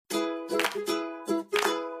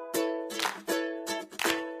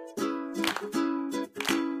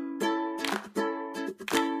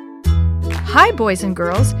Hi, boys and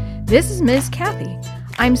girls. This is Ms. Kathy.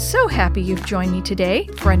 I'm so happy you've joined me today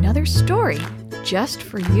for another story just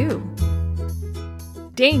for you.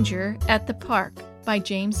 Danger at the Park by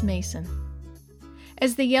James Mason.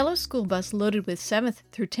 As the yellow school bus loaded with 7th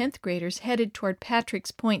through 10th graders headed toward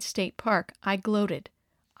Patrick's Point State Park, I gloated.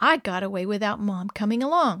 I got away without Mom coming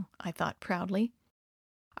along, I thought proudly.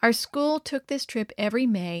 Our school took this trip every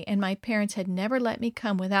May, and my parents had never let me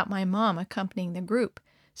come without my mom accompanying the group.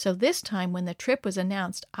 So this time when the trip was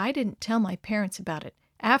announced, I didn't tell my parents about it.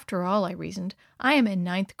 After all, I reasoned, I am in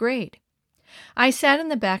 9th grade. I sat in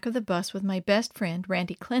the back of the bus with my best friend,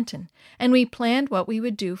 Randy Clinton, and we planned what we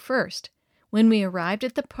would do first. When we arrived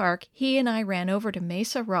at the park, he and I ran over to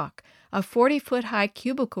Mesa Rock, a 40-foot-high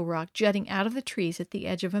cubicle rock jutting out of the trees at the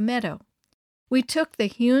edge of a meadow. We took the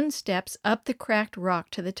hewn steps up the cracked rock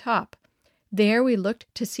to the top. There we looked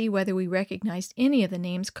to see whether we recognized any of the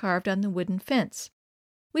names carved on the wooden fence.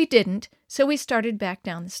 We didn't, so we started back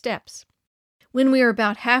down the steps. When we were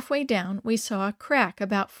about halfway down, we saw a crack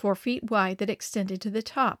about 4 feet wide that extended to the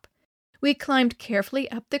top. We climbed carefully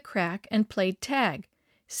up the crack and played tag,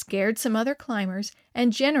 scared some other climbers,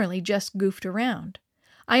 and generally just goofed around.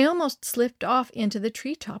 I almost slipped off into the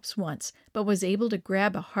treetops once, but was able to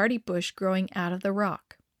grab a hardy bush growing out of the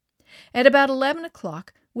rock. At about 11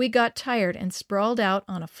 o'clock, we got tired and sprawled out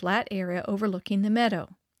on a flat area overlooking the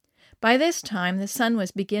meadow. By this time, the sun was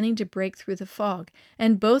beginning to break through the fog,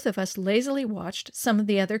 and both of us lazily watched some of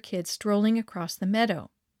the other kids strolling across the meadow.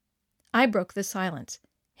 I broke the silence.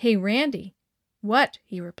 "Hey, Randy." "What?"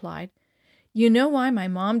 he replied. "You know why my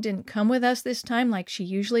mom didn't come with us this time like she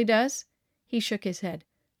usually does?" He shook his head.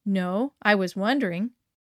 "No, I was wondering."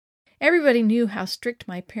 Everybody knew how strict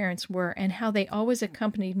my parents were and how they always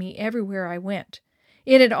accompanied me everywhere I went.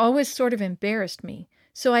 It had always sort of embarrassed me,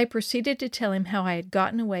 so I proceeded to tell him how I had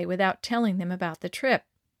gotten away without telling them about the trip.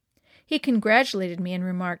 He congratulated me and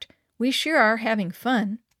remarked, "We sure are having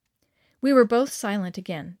fun." We were both silent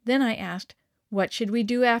again. Then I asked, what should we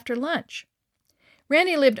do after lunch?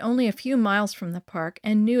 Randy lived only a few miles from the park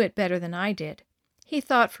and knew it better than I did. He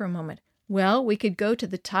thought for a moment. "Well, we could go to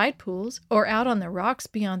the tide pools or out on the rocks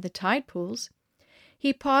beyond the tide pools."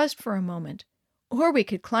 He paused for a moment. "Or we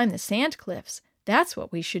could climb the sand cliffs. That's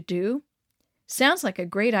what we should do." "Sounds like a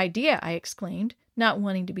great idea," I exclaimed, not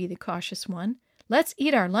wanting to be the cautious one. "Let's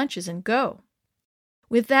eat our lunches and go."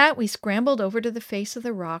 With that, we scrambled over to the face of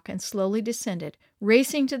the rock and slowly descended,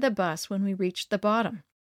 racing to the bus when we reached the bottom.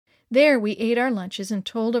 There we ate our lunches and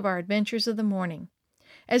told of our adventures of the morning.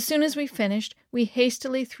 As soon as we finished, we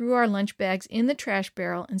hastily threw our lunch bags in the trash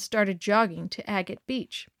barrel and started jogging to Agate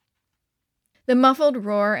Beach. The muffled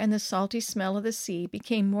roar and the salty smell of the sea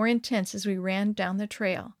became more intense as we ran down the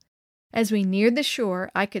trail. As we neared the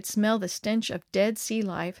shore, I could smell the stench of dead sea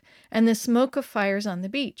life and the smoke of fires on the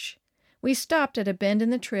beach. We stopped at a bend in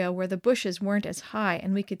the trail where the bushes weren't as high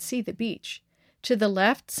and we could see the beach. To the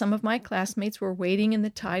left, some of my classmates were wading in the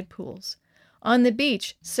tide pools. On the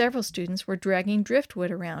beach, several students were dragging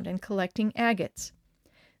driftwood around and collecting agates.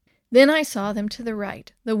 Then I saw them to the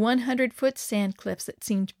right, the 100-foot sand cliffs that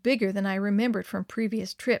seemed bigger than I remembered from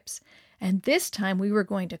previous trips, and this time we were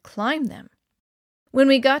going to climb them. When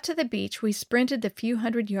we got to the beach, we sprinted the few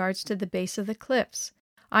hundred yards to the base of the cliffs.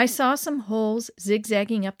 I saw some holes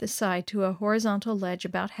zigzagging up the side to a horizontal ledge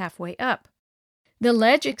about halfway up. The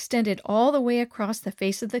ledge extended all the way across the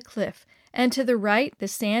face of the cliff, and to the right the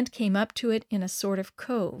sand came up to it in a sort of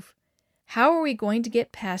cove. "How are we going to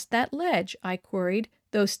get past that ledge?" I queried,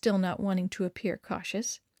 though still not wanting to appear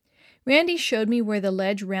cautious. Randy showed me where the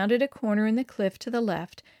ledge rounded a corner in the cliff to the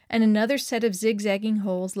left, and another set of zigzagging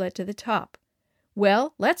holes led to the top.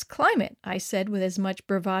 "Well, let's climb it," I said with as much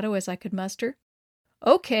bravado as I could muster.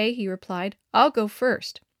 "Okay," he replied. "I'll go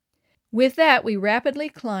first." With that, we rapidly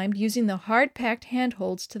climbed using the hard-packed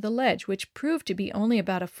handholds to the ledge, which proved to be only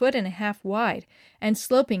about 1.5 feet wide and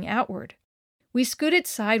sloping outward. We scooted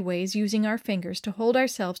sideways using our fingers to hold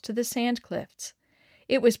ourselves to the sand cliffs.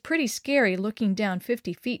 It was pretty scary looking down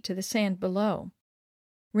 50 feet to the sand below.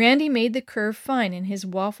 Randy made the curve fine in his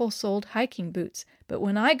waffle-soled hiking boots, but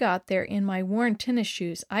when I got there in my worn tennis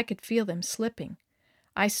shoes, I could feel them slipping.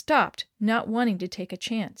 I stopped, not wanting to take a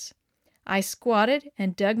chance. I squatted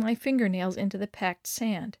and dug my fingernails into the packed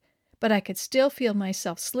sand, but I could still feel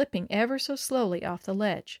myself slipping ever so slowly off the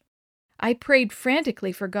ledge. I prayed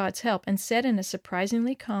frantically for God's help and said in a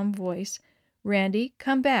surprisingly calm voice, "Randy,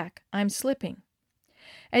 come back, I'm slipping."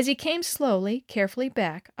 As he came slowly, carefully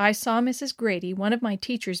back, I saw Mrs. Grady, one of my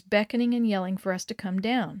teachers, beckoning and yelling for us to come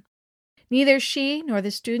down. Neither she nor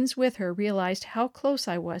the students with her realized how close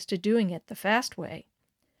I was to doing it the fast way.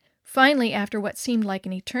 Finally, after what seemed like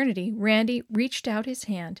an eternity, Randy reached out his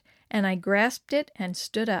hand, and I grasped it and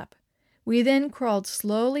stood up. We then crawled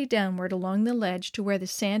slowly downward along the ledge to where the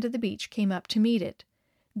sand of the beach came up to meet it.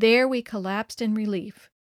 There we collapsed in relief.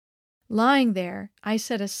 Lying there, I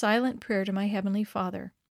said a silent prayer to my Heavenly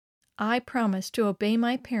Father. I promised to obey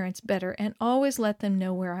my parents better and always let them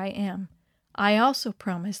know where I am. I also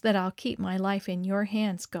promise that I'll keep my life in your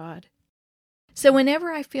hands, God. So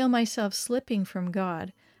whenever I feel myself slipping from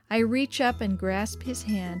God, I reach up and grasp his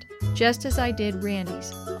hand, just as I did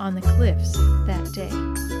Randy's on the cliffs that day.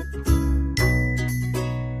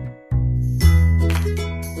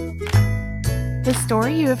 The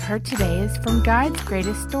story you have heard today is from Guide's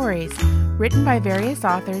Greatest Stories, written by various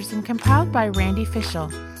authors and compiled by Randy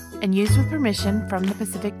Fischel, and used with permission from the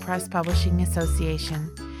Pacific Press Publishing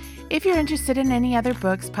Association. If you're interested in any other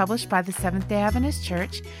books published by the Seventh-day Adventist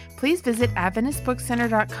Church, please visit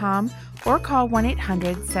AdventistBookCenter.com or call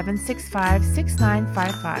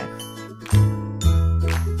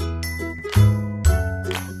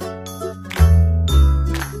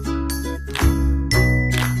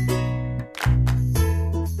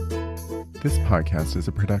This podcast is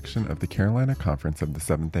a production of the Carolina Conference of the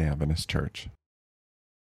Seventh-day Adventist Church.